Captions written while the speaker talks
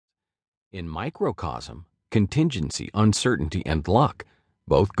In microcosm, contingency, uncertainty, and luck,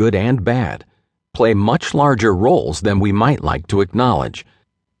 both good and bad, play much larger roles than we might like to acknowledge.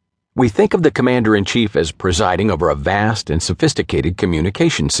 We think of the Commander-in-Chief as presiding over a vast and sophisticated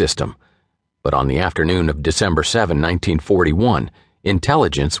communication system. But on the afternoon of December 7, 1941,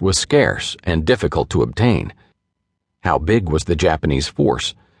 intelligence was scarce and difficult to obtain. How big was the Japanese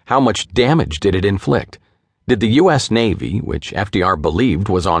force? How much damage did it inflict? Did the U.S. Navy, which FDR believed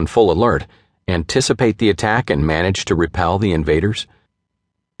was on full alert, anticipate the attack and manage to repel the invaders?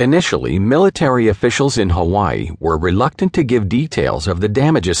 Initially, military officials in Hawaii were reluctant to give details of the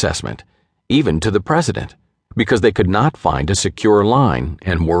damage assessment, even to the president, because they could not find a secure line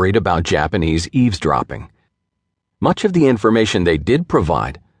and worried about Japanese eavesdropping. Much of the information they did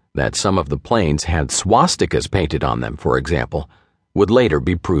provide, that some of the planes had swastikas painted on them, for example, would later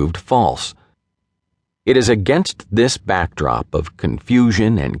be proved false. It is against this backdrop of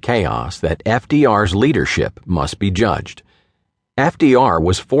confusion and chaos that FDR's leadership must be judged. FDR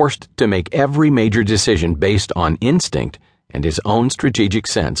was forced to make every major decision based on instinct and his own strategic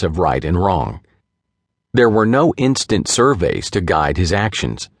sense of right and wrong. There were no instant surveys to guide his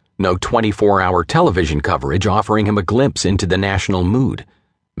actions, no 24-hour television coverage offering him a glimpse into the national mood.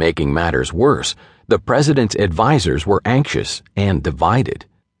 Making matters worse, the president's advisors were anxious and divided.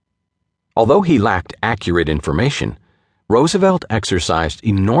 Although he lacked accurate information, Roosevelt exercised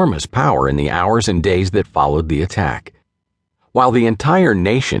enormous power in the hours and days that followed the attack. While the entire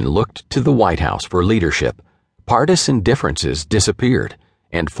nation looked to the White House for leadership, partisan differences disappeared,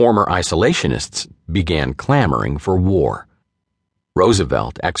 and former isolationists began clamoring for war.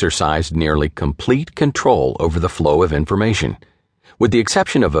 Roosevelt exercised nearly complete control over the flow of information. With the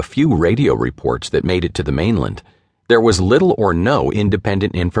exception of a few radio reports that made it to the mainland, there was little or no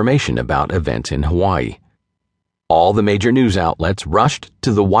independent information about events in Hawaii. All the major news outlets rushed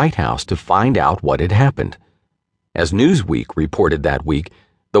to the White House to find out what had happened. As Newsweek reported that week,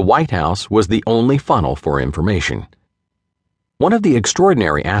 the White House was the only funnel for information. One of the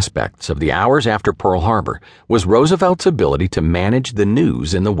extraordinary aspects of the hours after Pearl Harbor was Roosevelt's ability to manage the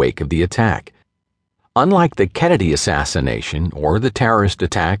news in the wake of the attack. Unlike the Kennedy assassination or the terrorist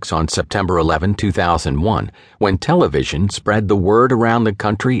attacks on September 11, 2001, when television spread the word around the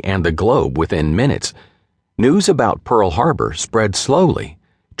country and the globe within minutes, news about Pearl Harbor spread slowly,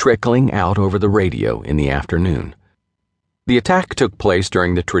 trickling out over the radio in the afternoon. The attack took place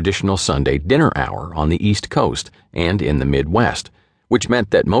during the traditional Sunday dinner hour on the East Coast and in the Midwest, which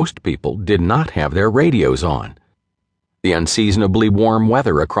meant that most people did not have their radios on. The unseasonably warm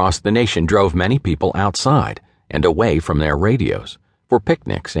weather across the nation drove many people outside and away from their radios for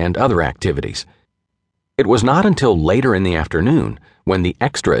picnics and other activities. It was not until later in the afternoon, when the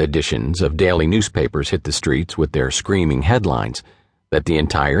extra editions of daily newspapers hit the streets with their screaming headlines, that the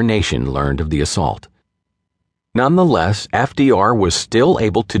entire nation learned of the assault. Nonetheless, FDR was still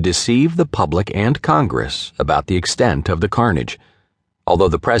able to deceive the public and Congress about the extent of the carnage. Although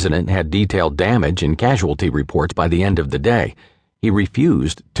the president had detailed damage and casualty reports by the end of the day, he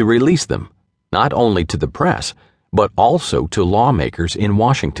refused to release them, not only to the press, but also to lawmakers in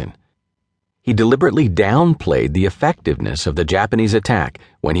Washington. He deliberately downplayed the effectiveness of the Japanese attack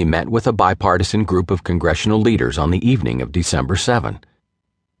when he met with a bipartisan group of congressional leaders on the evening of December 7.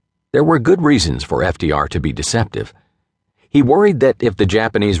 There were good reasons for FDR to be deceptive. He worried that if the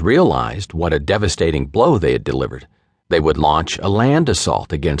Japanese realized what a devastating blow they had delivered, they would launch a land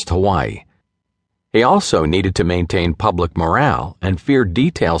assault against Hawaii. He also needed to maintain public morale and feared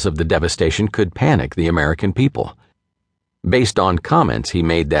details of the devastation could panic the American people. Based on comments he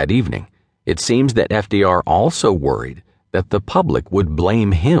made that evening, it seems that FDR also worried that the public would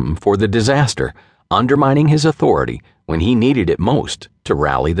blame him for the disaster, undermining his authority when he needed it most to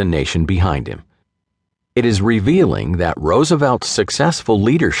rally the nation behind him. It is revealing that Roosevelt's successful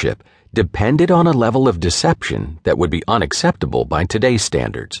leadership depended on a level of deception that would be unacceptable by today's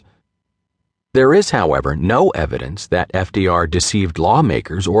standards. There is, however, no evidence that FDR deceived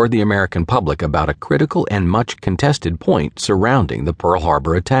lawmakers or the American public about a critical and much contested point surrounding the Pearl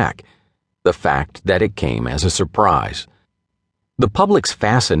Harbor attack: the fact that it came as a surprise. The public's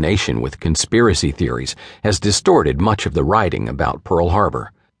fascination with conspiracy theories has distorted much of the writing about Pearl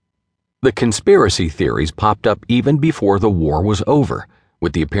Harbor. The conspiracy theories popped up even before the war was over,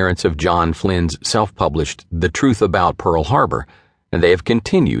 with the appearance of John Flynn's self-published The Truth About Pearl Harbor, and they have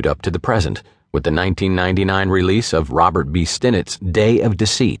continued up to the present, with the 1999 release of Robert B. Stinnett's Day of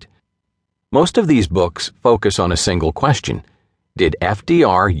Deceit. Most of these books focus on a single question: did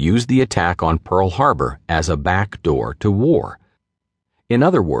FDR use the attack on Pearl Harbor as a backdoor to war? In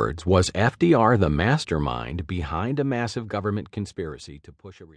other words, was FDR the mastermind behind a massive government conspiracy to push a